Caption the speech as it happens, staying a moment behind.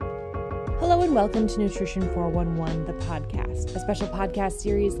Hello and welcome to Nutrition 411, the podcast, a special podcast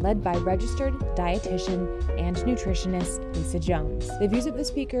series led by registered dietitian and nutritionist Lisa Jones. The views of the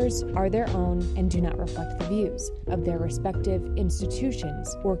speakers are their own and do not reflect the views of their respective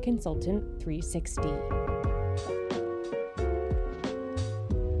institutions or Consultant 360.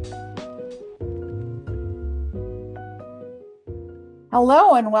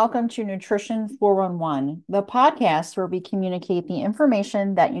 Hello and welcome to Nutrition 411, the podcast where we communicate the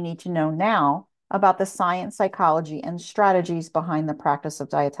information that you need to know now about the science, psychology, and strategies behind the practice of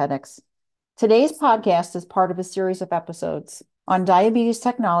dietetics. Today's podcast is part of a series of episodes on diabetes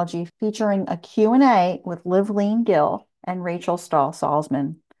technology featuring a Q&A with Livleen Gill and Rachel Stahl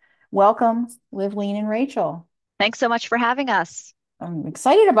Salzman. Welcome, Livleen and Rachel. Thanks so much for having us. I'm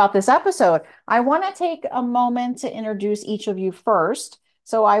excited about this episode. I want to take a moment to introduce each of you first.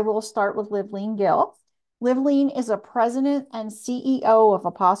 So I will start with Livleen Gill. Livleen is a president and CEO of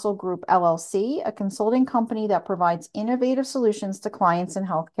Apostle Group LLC, a consulting company that provides innovative solutions to clients in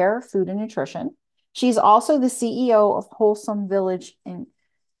healthcare, food, and nutrition. She's also the CEO of Wholesome Village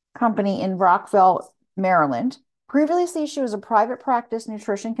Company in Rockville, Maryland. Previously, she was a private practice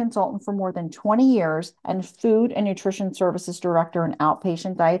nutrition consultant for more than 20 years and food and nutrition services director and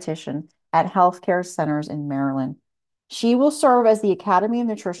outpatient dietitian at healthcare centers in Maryland. She will serve as the Academy of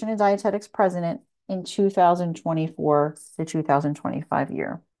Nutrition and Dietetics president in 2024 to 2025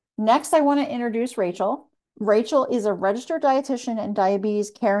 year. Next, I want to introduce Rachel. Rachel is a registered dietitian and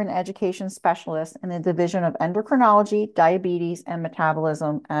diabetes care and education specialist in the Division of Endocrinology, Diabetes, and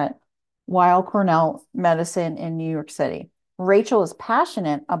Metabolism at Weill Cornell Medicine in New York City. Rachel is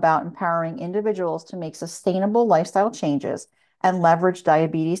passionate about empowering individuals to make sustainable lifestyle changes and leverage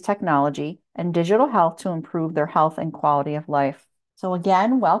diabetes technology and digital health to improve their health and quality of life. So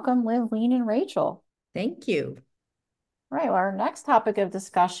again, welcome Livleen and Rachel. Thank you. All right, well, our next topic of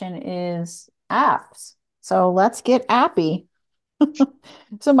discussion is apps. So let's get appy.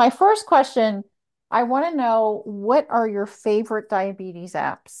 So my first question, I want to know, what are your favorite diabetes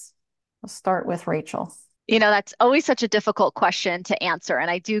apps? Let's start with Rachel. You know, that's always such a difficult question to answer, and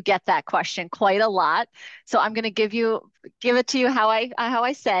I do get that question quite a lot. So I'm going to give it to you how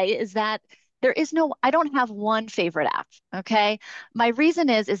I say is that I don't have one favorite app. Okay. My reason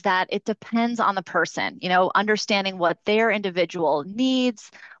is that it depends on the person, understanding what their individual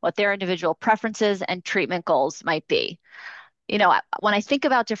needs, what their individual preferences and treatment goals might be. When I think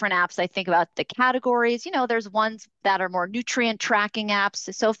about different apps, I think about the categories. There's ones that are more nutrient tracking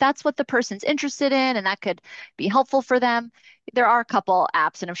apps. So if that's what the person's interested in and that could be helpful for them, there are a couple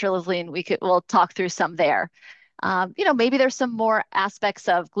apps, and I'm sure Livleen, we'll talk through some there. Maybe there's some more aspects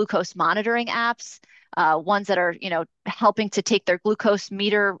of glucose monitoring apps, ones that are, helping to take their glucose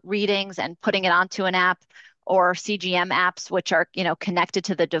meter readings and putting it onto an app, or CGM apps, which are, connected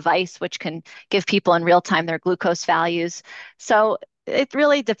to the device, which can give people in real time their glucose values. So it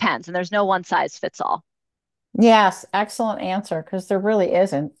really depends, and there's no one size fits all. Yes, excellent answer, because there really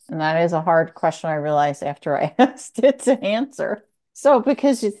isn't. And that is a hard question, I realized after I asked it to answer. So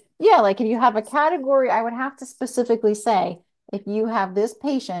because, like if you have a category, I would have to specifically say, if you have this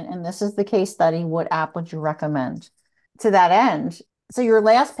patient and this is the case study, what app would you recommend? To that end, so your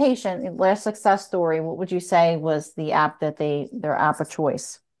last patient, last success story, what would you say was the app their app of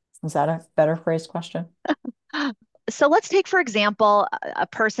choice? Is that a better phrased question? So let's take, for example, a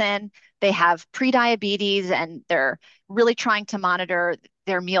person, they have prediabetes and they're really trying to monitor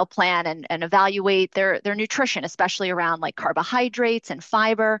their meal plan and evaluate their nutrition, especially around like carbohydrates and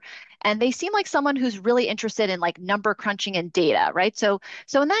fiber. And they seem like someone who's really interested in like number crunching and data, right? So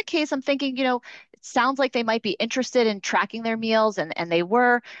in that case, I'm thinking, it sounds like they might be interested in tracking their meals, and they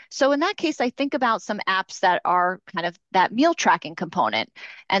were. So in that case, I think about some apps that are kind of that meal tracking component.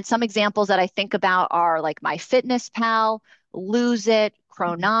 And some examples that I think about are like MyFitnessPal, Lose It,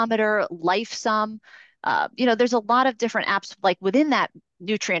 Chronometer, LifeSum. There's a lot of different apps like within that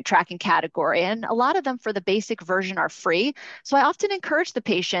nutrient tracking category, and a lot of them for the basic version are free. So I often encourage the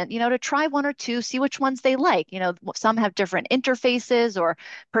patient, to try one or two, see which ones they like. Some have different interfaces or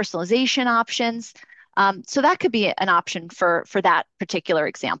personalization options. So that could be an option for that particular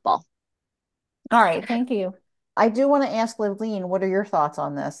example. All right, thank you. I do want to ask Livleen, what are your thoughts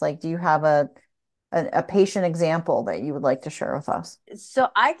on this? Like, do you have a patient example that you would like to share with us? So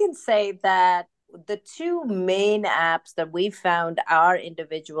I can say that the two main apps that we found our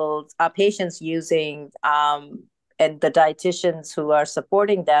patients using, and the dietitians who are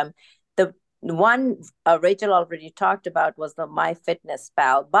supporting them, the one Rachel already talked about was the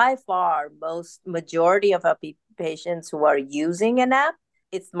MyFitnessPal. By far, majority of our patients who are using an app,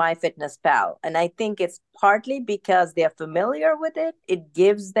 it's MyFitnessPal. And I think it's partly because they're familiar with it. It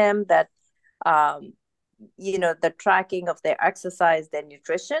gives them that um, the tracking of their exercise, their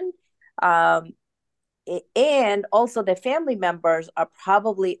nutrition. Um, and also the family members are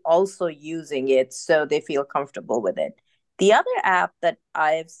probably also using it so they feel comfortable with it. The other app that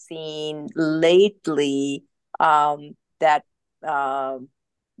I've seen lately that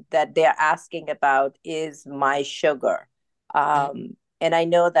that they're asking about is My Sugar. And I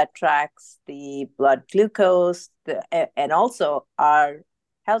know that tracks the blood glucose, and also our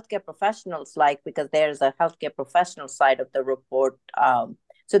healthcare professionals like, because there's a healthcare professional side of the report.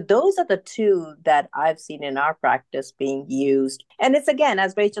 So those are the two that I've seen in our practice being used. And it's, again,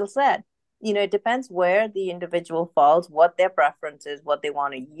 as Rachel said, it depends where the individual falls, what their preference is, what they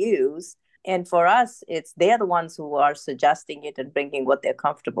want to use. And for us, they're the ones who are suggesting it and bringing what they're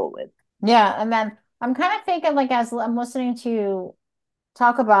comfortable with. Yeah. And then I'm kind of thinking, like, as I'm listening to you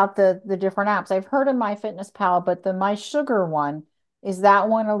talk about the different apps, I've heard of MyFitnessPal, but the My Sugar one, is that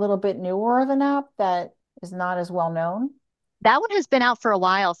one a little bit newer of an app that is not as well known? That one has been out for a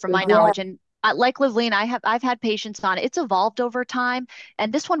while, from my Yeah. knowledge, and like Livleen, I've had patients on it. It's evolved over time,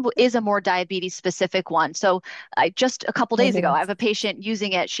 and this one is a more diabetes specific one. So I just a couple days ago, Maybe. I have a patient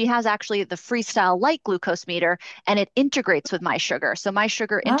using it. She has actually the Freestyle Light glucose meter, and it integrates with My Sugar. So My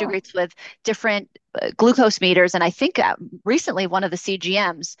Sugar Oh, integrates with different glucose meters, and I think recently one of the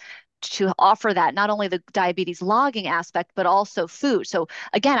CGMs to offer that, not only the diabetes logging aspect, but also food. So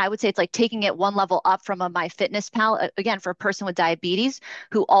again, I would say it's like taking it one level up from a MyFitnessPal, again, for a person with diabetes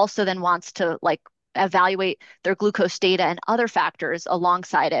who also then wants to like evaluate their glucose data and other factors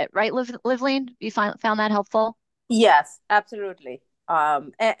alongside it. Right, Livleen? You found that helpful? Yes, absolutely.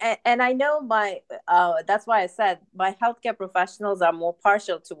 And I know that's why I said my healthcare professionals are more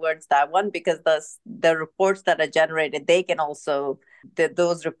partial towards that one, because the reports that are generated, they can also,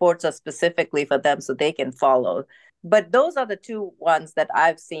 those reports are specifically for them so they can follow. But those are the two ones that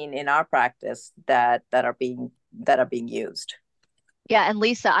I've seen in our practice that are being used. Yeah, and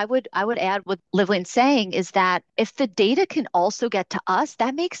Lisa, I would add what Livelynn's saying is that if the data can also get to us,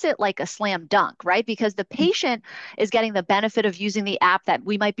 that makes it like a slam dunk, right? Because the patient is getting the benefit of using the app that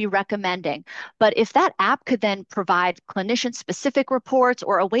we might be recommending. But if that app could then provide clinician specific reports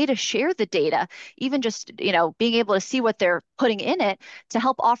or a way to share the data, even just, being able to see what they're putting in it to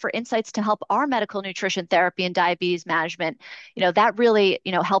help offer insights to help our medical nutrition therapy and diabetes management, that really,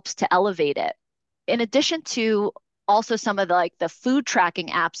 helps to elevate it. In addition to also some of the food tracking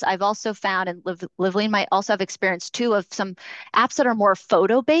apps, I've also found, and Livleen might also have experience too, of some apps that are more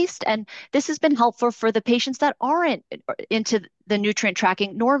photo based. And this has been helpful for the patients that aren't into the nutrient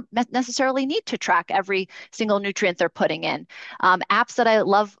tracking, nor necessarily need to track every single nutrient they're putting in. Apps that I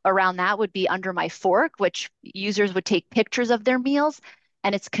love around that would be Under My Fork, which users would take pictures of their meals.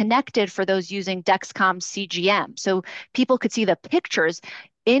 And it's connected for those using Dexcom CGM. So people could see the pictures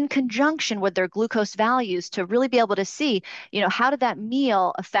in conjunction with their glucose values to really be able to see, how did that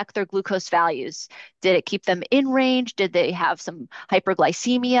meal affect their glucose values? Did it keep them in range? Did they have some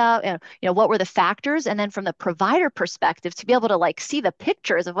hyperglycemia? What were the factors? And then from the provider perspective, to be able to like see the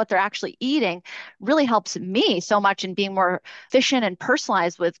pictures of what they're actually eating really helps me so much in being more efficient and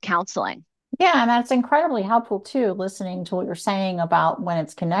personalized with counseling. yeah, and that's incredibly helpful too, listening to what you're saying about when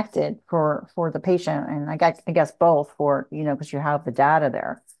it's connected for the patient, and I guess both for, because you have the data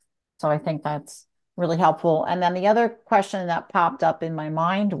there. So I think that's really helpful. And then the other question that popped up in my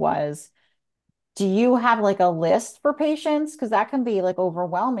mind was, do you have like a list for patients? Because that can be like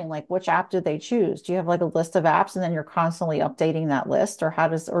overwhelming. Like, which app do they choose? Do you have like a list of apps and then you're constantly updating that list,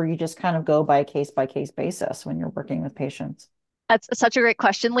 or you just kind of go by case basis when you're working with patients? That's such a great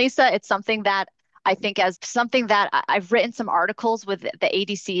question, Lisa. It's something that I think as something that I've written some articles with the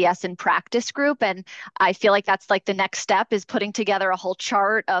ADCES in practice group, and I feel like that's like the next step is putting together a whole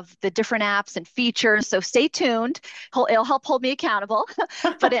chart of the different apps and features. So stay tuned. It'll help hold me accountable.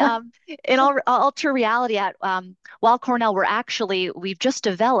 But in all true reality, at Weill Cornell, we've just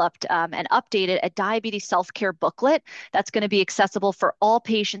developed and updated a diabetes self-care booklet that's going to be accessible for all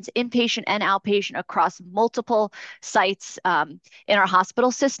patients, inpatient and outpatient, across multiple sites in our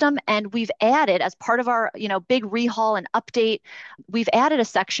hospital system. And we've added, as part of our, big rehaul and update, we've added a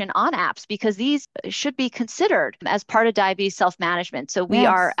section on apps because these should be considered as part of diabetes self-management. So we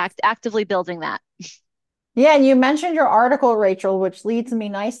are Yes. actively building that. Yeah, and you mentioned your article, Rachel, which leads me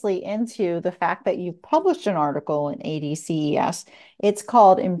nicely into the fact that you published an article in ADCES. It's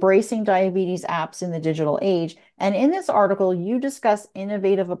called Embracing Diabetes Apps in the Digital Age. And in this article, you discuss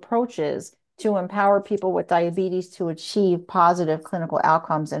innovative approaches to empower people with diabetes to achieve positive clinical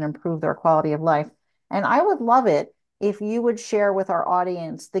outcomes and improve their quality of life. And I would love it if you would share with our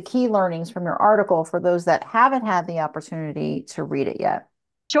audience the key learnings from your article for those that haven't had the opportunity to read it yet.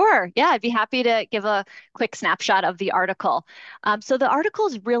 Sure. Yeah, I'd be happy to give a quick snapshot of the article. So the article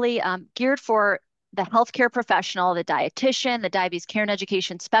is really geared for the healthcare professional, the dietitian, the diabetes care and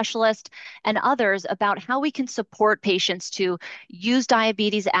education specialist, and others about how we can support patients to use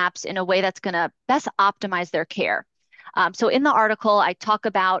diabetes apps in a way that's going to best optimize their care. So in the article, I talk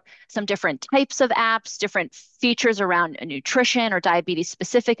about some different types of apps, different features around nutrition or diabetes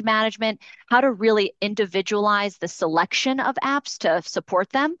specific management, how to really individualize the selection of apps to support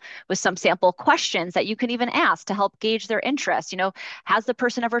them with some sample questions that you can even ask to help gauge their interest. Has the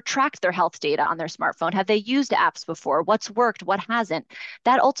person ever tracked their health data on their smartphone? Have they used apps before? What's worked? What hasn't?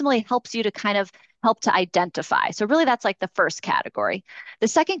 That ultimately helps you to kind of help to identify. So really that's like the first category. The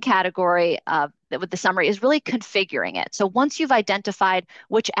second category with the summary is really configuring it. So once you've identified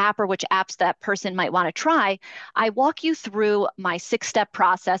which app or which apps that person might want to try, I walk you through my 6-step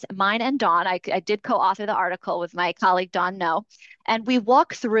process, mine and Dawn. I did co-author the article with my colleague, Dawn No, and we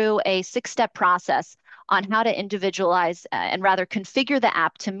walk through a 6-step process on how to individualize and rather configure the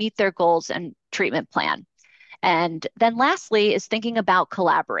app to meet their goals and treatment plan. And then lastly is thinking about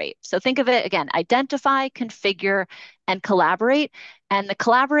collaborate. So think of it again, identify, configure, and collaborate. And the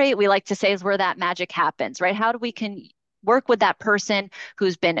collaborate, we like to say, is where that magic happens, right? How do we can work with that person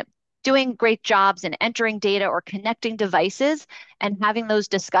who's been doing great jobs in entering data or connecting devices and having those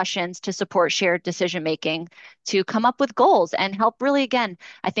discussions to support shared decision making to come up with goals and help really, again,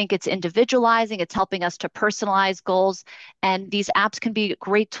 I think it's individualizing, it's helping us to personalize goals. And these apps can be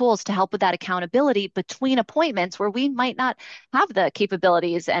great tools to help with that accountability between appointments where we might not have the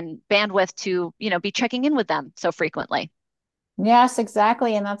capabilities and bandwidth to, be checking in with them so frequently. Yes,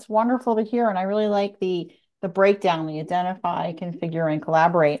 exactly. And that's wonderful to hear. And I really like the breakdown, the identify, configure, and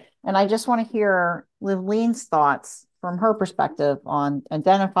collaborate. And I just want to hear Livleen's thoughts from her perspective on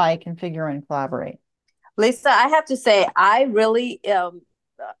identify, configure, and collaborate. Lisa, I have to say, I really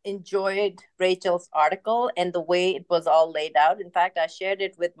enjoyed Rachel's article and the way it was all laid out. In fact, I shared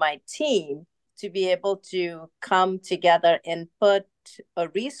it with my team to be able to come together and put a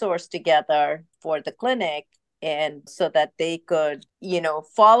resource together for the clinic, and so that they could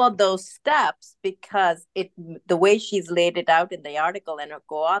follow those steps, because the way she's laid it out in the article and her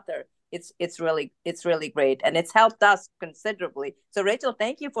co-author, it's really great, and it's helped us considerably. So Rachel,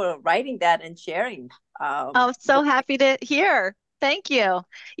 thank you for writing that and sharing. Oh, so happy to hear. Thank you.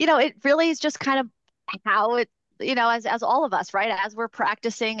 It really is just kind of how it, as all of us, right? As we're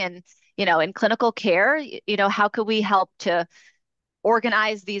practicing and, in clinical care, how could we help to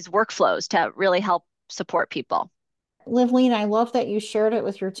organize these workflows to really help support people? Livleen, I love that you shared it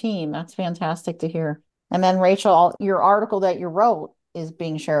with your team. That's fantastic to hear. And then Rachel, your article that you wrote is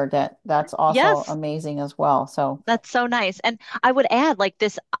being shared. That's also Yes. amazing as well. So That's so nice. And I would add, like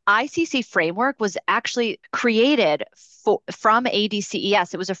this ICC framework was actually created from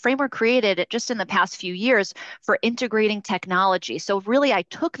ADCES. It was a framework created just in the past few years for integrating technology. So really, I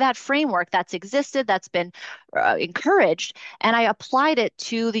took that framework that's existed, that's been encouraged, and I applied it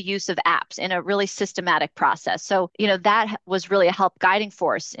to the use of apps in a really systematic process. So, that was really a help guiding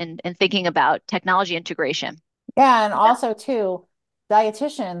force in thinking about technology integration. yeah, and also too,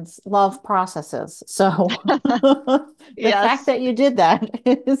 dietitians love processes. So the fact Yes. that you did that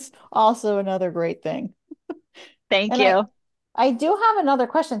is also another great thing. Thank And you. I do have another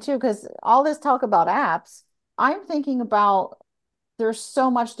question too, because all this talk about apps, I'm thinking about there's so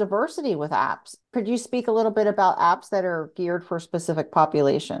much diversity with apps. Could you speak a little bit about apps that are geared for specific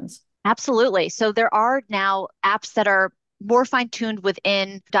populations? Absolutely. So there are now apps that are more fine-tuned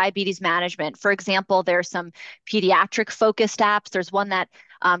within diabetes management. For example, there's some pediatric focused apps. There's one that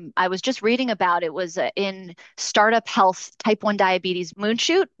I was just reading about. It was in Startup Health Type 1 Diabetes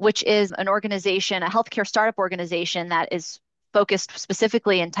Moonshoot, which is an organization, a healthcare startup organization that is focused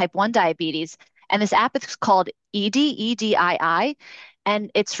specifically in type 1 diabetes. And this app is called EDII,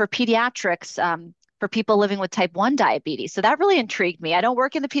 and it's for pediatrics. For people living with type 1 diabetes. So that really intrigued me. I don't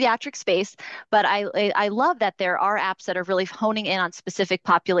work in the pediatric space, but I love that there are apps that are really honing in on specific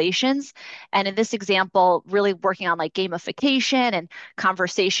populations. And in this example, really working on like gamification and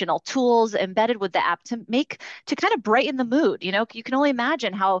conversational tools embedded with the app to kind of brighten the mood. You can only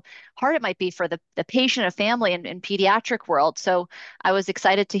imagine how hard it might be for the patient, a family in pediatric world. So I was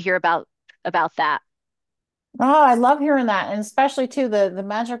excited to hear about that. Oh, I love hearing that. And especially too, the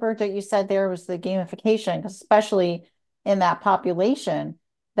magic word that you said there was the gamification, 'cause especially in that population,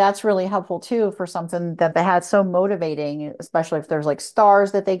 that's really helpful too for something that they had so motivating, especially if there's like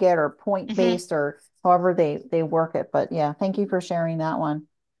stars that they get or point Mhm. based or however they work it. But yeah, thank you for sharing that one.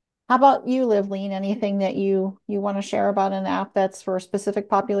 How about you, Livleen? Anything that you want to share about an app that's for a specific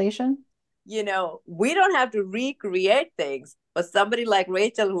population? we don't have to recreate things. But somebody like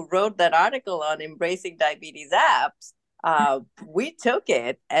Rachel, who wrote that article on embracing diabetes apps, we took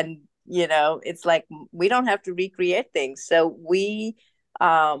it and, it's like we don't have to recreate things. So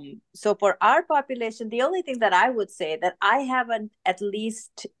so for our population, the only thing that I would say that I haven't, at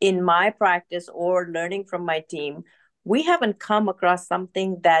least in my practice or learning from my team, we haven't come across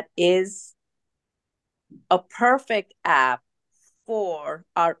something that is a perfect app for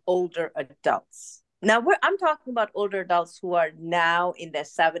our older adults. Now, I'm talking about older adults who are now in their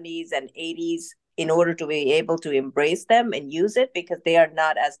 70s and 80s in order to be able to embrace them and use it, because they are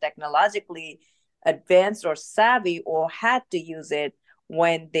not as technologically advanced or savvy or had to use it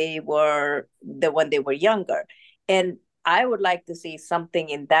when they were younger. And I would like to see something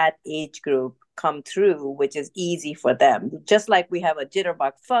in that age group come through, which is easy for them. Just like we have a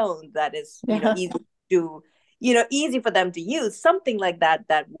jitterbug phone that is easy to easy for them to use, something like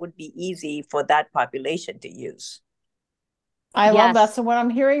that would be easy for that population to use. I love that. So what I'm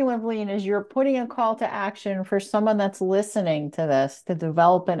hearing, Livleen, is you're putting a call to action for someone that's listening to this to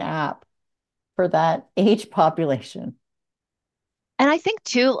develop an app for that age population. And I think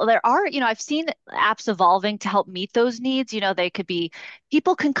too, there are, I've seen apps evolving to help meet those needs. They could be,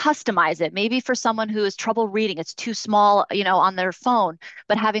 people can customize it. Maybe for someone who has trouble reading, it's too small, on their phone,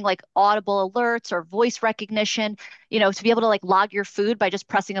 but having like audible alerts or voice recognition, to be able to like log your food by just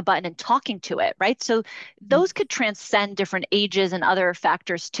pressing a button and talking to it, right? So those could transcend different ages and other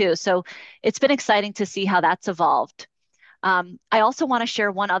factors too. So it's been exciting to see how that's evolved. I also want to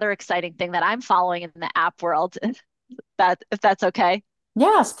share one other exciting thing that I'm following in the app world. If that's okay.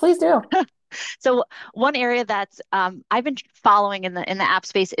 Yes, please do. So one area that's I've been following in the app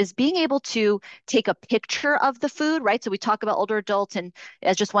space is being able to take a picture of the food, right? So we talk about older adults and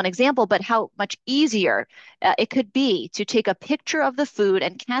as just one example, but how much easier it could be to take a picture of the food,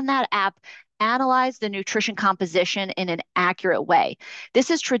 and can that app analyze the nutrition composition in an accurate way? This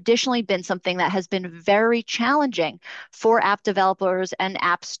has traditionally been something that has been very challenging for app developers and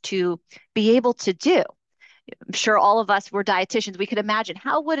apps to be able to do. I'm sure all of us were dietitians. We could imagine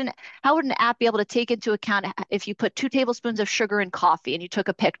how would an app be able to take into account if you put 2 tablespoons of sugar in coffee and you took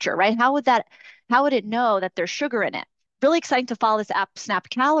a picture, right? How would it know that there's sugar in it? Really exciting to follow this app, Snap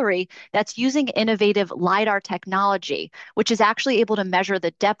Calorie, that's using innovative LiDAR technology, which is actually able to measure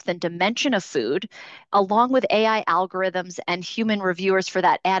the depth and dimension of food, along with AI algorithms and human reviewers for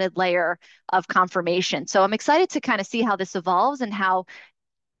that added layer of confirmation. So I'm excited to kind of see how this evolves and how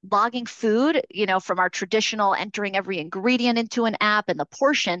logging food, from our traditional entering every ingredient into an app and the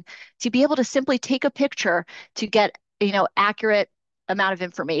portion, to be able to simply take a picture to get, accurate amount of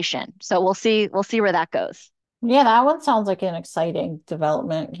information. So we'll see where that goes. Yeah, that one sounds like an exciting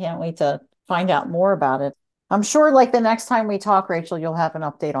development. Can't wait to find out more about it. I'm sure like the next time we talk, Rachel, you'll have an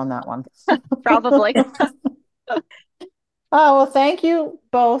update on that one. Probably. Oh, well, thank you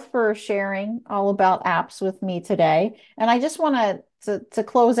both for sharing all about apps with me today. And I just want to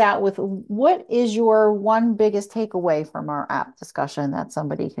close out with, what is your one biggest takeaway from our app discussion that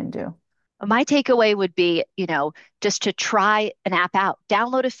somebody can do? My takeaway would be, just to try an app out,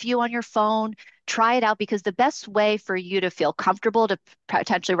 download a few on your phone, try it out, because the best way for you to feel comfortable to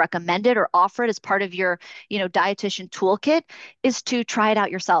potentially recommend it or offer it as part of your, dietitian toolkit is to try it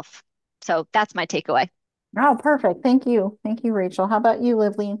out yourself. So that's my takeaway. Oh, perfect. Thank you. Thank you, Rachel. How about you,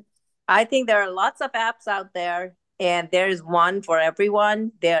 Livleen? I think there are lots of apps out there, and there is one for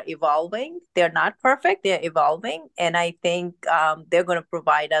everyone. They're evolving. They're not perfect. They're evolving. And I think they're going to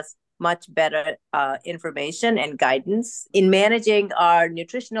provide us much better information and guidance in managing our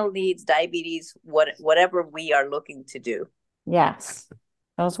nutritional needs, diabetes, whatever we are looking to do. Yes.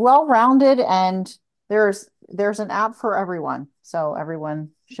 It was well-rounded, and there's an app for everyone. So everyone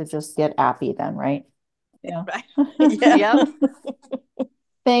should just get appy then, right? Yeah. Right. Yeah. Yep.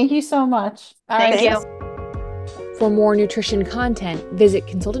 Thank you so much. Thank you. For more nutrition content, visit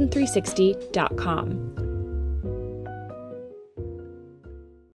consultant360.com.